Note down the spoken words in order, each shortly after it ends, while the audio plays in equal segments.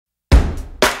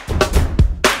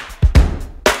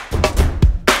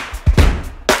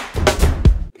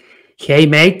Hey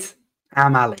mate,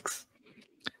 I'm Alex.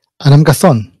 And I'm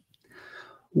Gaston.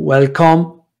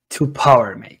 Welcome to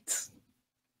Power Mates.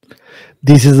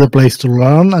 This is the place to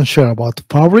learn and share about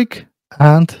Fabric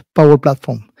and Power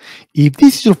Platform. If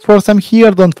this is your first time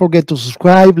here, don't forget to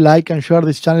subscribe, like, and share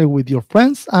this channel with your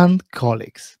friends and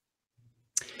colleagues.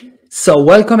 So,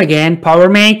 welcome again, Power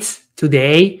Mates.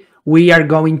 Today, we are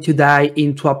going to dive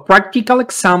into a practical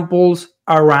examples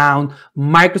around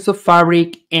Microsoft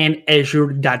Fabric and Azure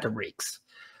Databricks.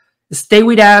 Stay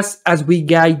with us as we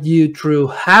guide you through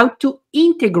how to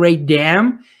integrate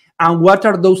them and what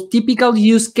are those typical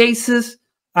use cases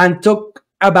and talk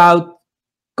about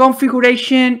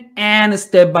configuration and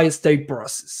step-by-step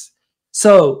process.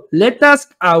 So let's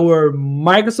ask our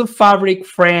Microsoft Fabric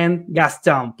friend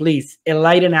Gaston, please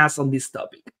enlighten us on this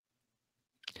topic.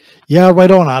 Yeah,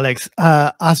 right on, Alex.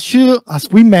 As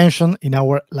we mentioned in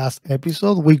our last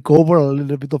episode, we cover a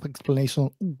little bit of explanation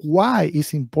why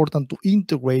it's important to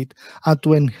integrate and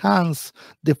to enhance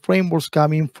the frameworks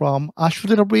coming from Azure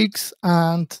Databricks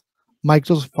and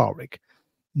Microsoft Fabric.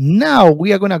 Now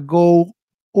we are going to go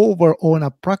over on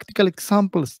a practical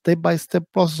example, step-by-step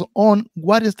process on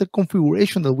what is the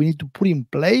configuration that we need to put in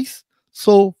place.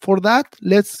 So for that,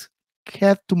 let's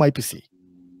head to my PC.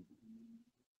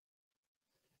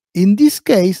 In this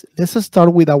case, let's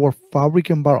start with our Fabric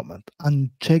environment and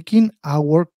checking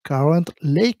our current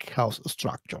lakehouse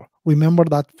structure. Remember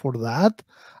that for that,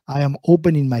 I am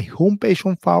opening my homepage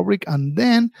on Fabric and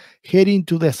then heading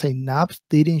to the Synapse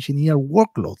Data Engineer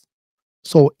workload.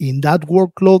 So in that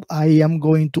workload, I am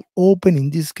going to open, in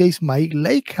this case, my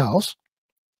lakehouse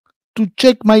to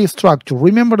check my structure.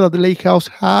 Remember that the lakehouse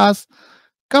has a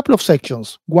couple of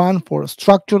sections, one for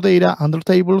structured data under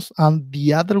tables and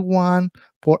the other one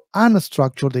for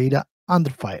unstructured data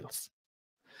under files.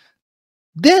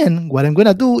 Then what I'm going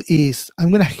to do is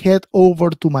I'm going to head over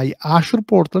to my Azure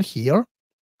portal here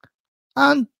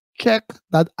and check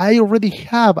that I already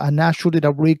have an Azure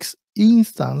Databricks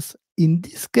instance, in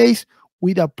this case,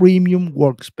 with a premium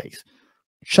workspace.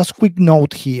 Just quick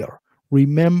note here.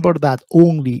 Remember that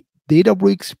only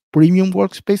Databricks premium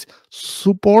workspace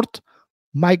support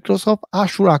Microsoft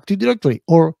Azure Active Directory,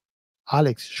 or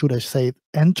Alex, should I say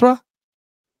Entra?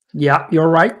 Yeah, you're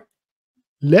right.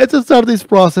 Let's start this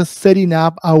process setting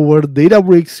up our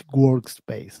Databricks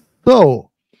workspace. So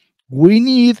we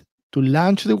need to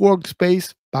launch the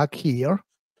workspace back here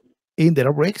in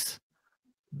Databricks.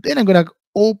 Then I'm going to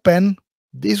open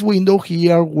this window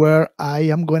here where I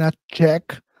am going to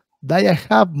check that I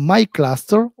have my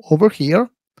cluster over here.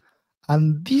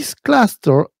 And this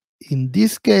cluster, in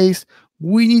this case,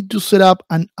 we need to set up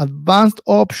an advanced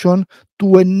option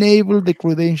to enable the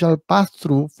credential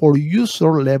pass-through for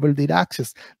user-level data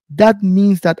access. That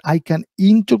means that I can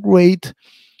integrate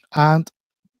and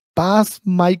pass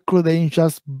my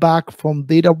credentials back from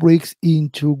Databricks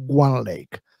into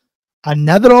OneLake.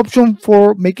 Another option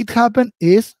for make it happen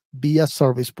is via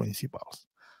service principals.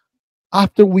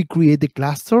 After we create the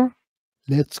cluster,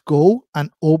 let's go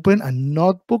and open a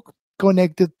notebook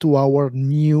connected to our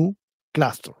new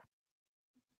cluster.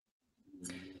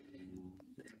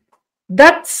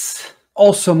 That's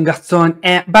awesome, Gaston.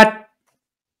 But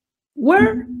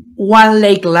where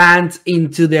OneLake lands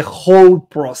into the whole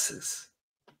process?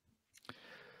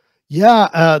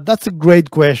 Yeah, that's a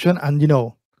great question.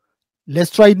 And,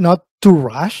 let's try not to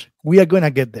rush. We are going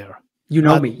to get there. You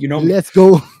know me. Let's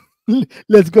go.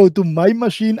 Let's go to my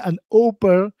machine and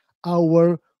open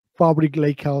our Fabric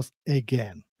Lakehouse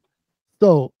again.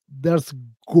 So there's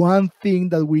one thing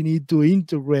that we need to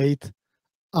integrate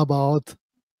about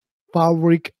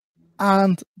Fabric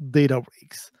and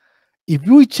Databricks. If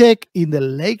we check in the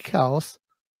Lakehouse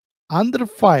under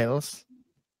Files,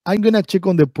 I'm going to check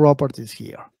on the properties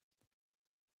here.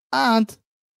 And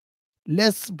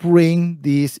let's bring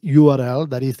this URL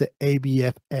that is the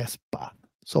ABFS path.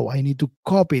 So I need to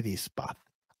copy this path.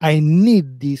 I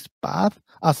need this path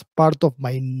as part of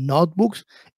my notebooks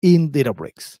in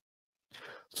Databricks.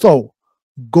 So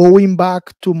going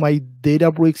back to my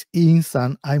Databricks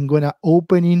instance, I'm going to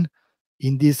open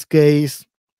in this case,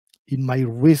 in my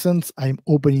recents, I'm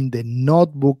opening the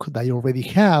notebook that I already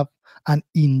have. And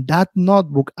in that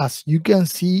notebook, as you can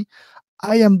see,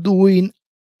 I am doing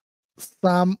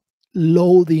some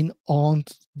loading on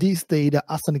this data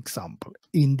as an example.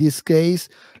 In this case,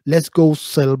 let's go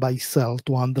cell by cell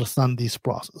to understand this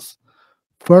process.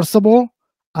 First of all,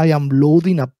 I am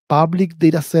loading a public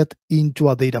data set into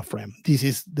a data frame. This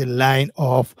is the line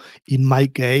of, in my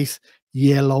case,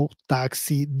 yellow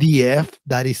taxi DF.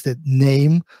 That is the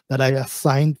name that I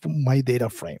assigned for my data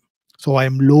frame. So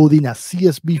I'm loading a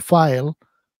CSV file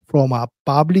from a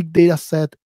public data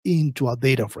set into a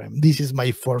data frame. This is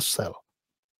my first cell.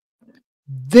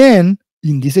 Then,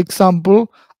 in this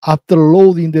example, after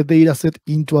loading the data set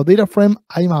into a data frame,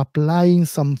 I'm applying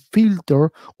some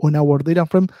filter on our data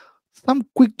frame, some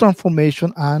quick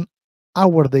transformation, and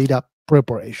our data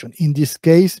preparation. In this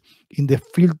case, in the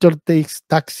filter takes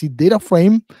taxi data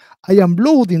frame, I am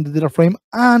loading the data frame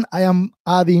and I am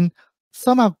adding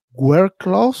some where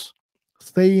clause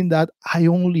saying that I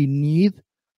only need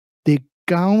the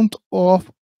count of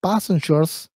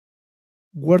passengers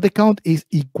where the count is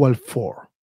equal 4.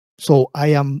 So I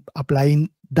am applying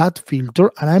that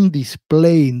filter and I'm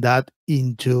displaying that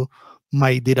into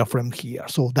my data frame here.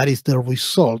 So that is the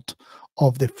result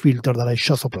of the filter that I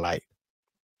just applied.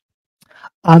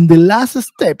 And the last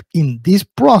step in this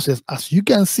process, as you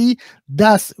can see,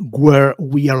 that's where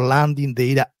we are landing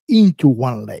data into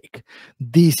one lake.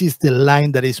 This is the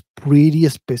line that is pretty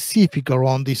specific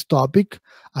around this topic.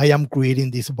 I am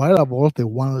creating this variable, the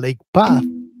one lake path,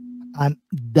 and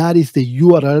that is the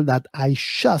URL that I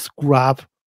just grabbed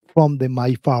from the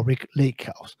My Fabric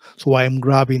Lakehouse. So I am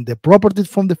grabbing the properties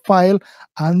from the file,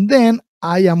 and then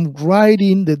I am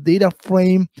writing the data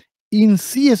frame in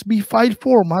CSV file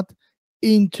format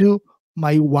into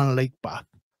my one lake path.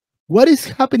 What is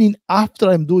happening after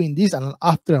I'm doing this and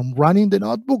after I'm running the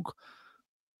notebook?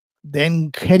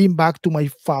 Then heading back to my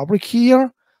Fabric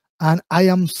here, and I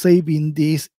am saving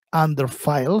this under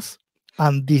files.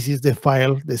 And this is the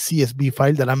file, the CSV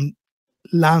file that I'm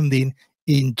landing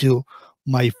into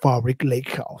my Fabric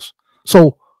Lakehouse.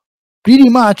 So pretty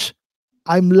much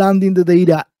I'm landing the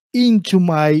data into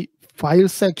my file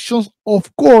sections.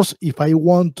 Of course, if I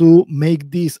want to make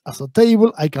this as a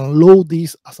table, I can load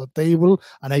this as a table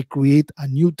and I create a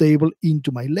new table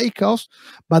into my lakehouse.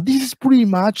 But this is pretty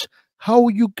much how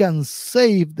you can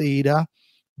save data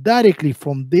directly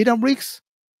from Databricks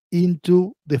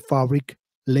into the Fabric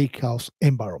Lakehouse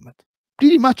environment.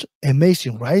 Pretty much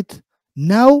amazing, right?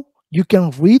 Now you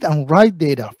can read and write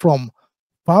data from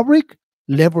Fabric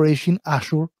leveraging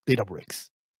Azure Databricks.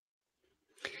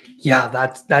 Yeah,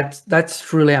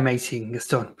 that's really amazing,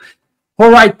 Gaston.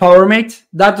 All right, PowerMates,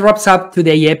 that wraps up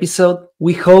today's episode.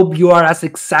 We hope you are as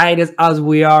excited as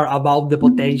we are about the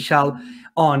potential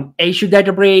on Azure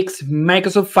Databricks,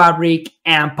 Microsoft Fabric,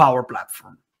 and Power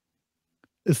Platform.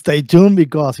 Stay tuned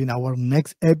because in our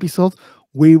next episode,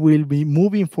 we will be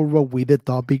moving forward with the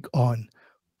topic on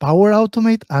Power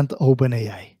Automate and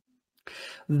OpenAI.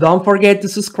 Don't forget to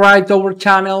subscribe to our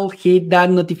channel, hit that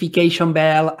notification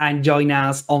bell, and join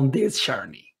us on this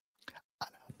journey.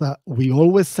 We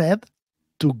always said,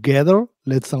 together,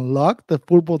 let's unlock the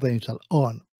full potential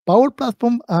on Power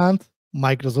Platform and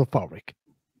Microsoft Fabric.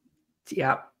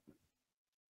 Yeah.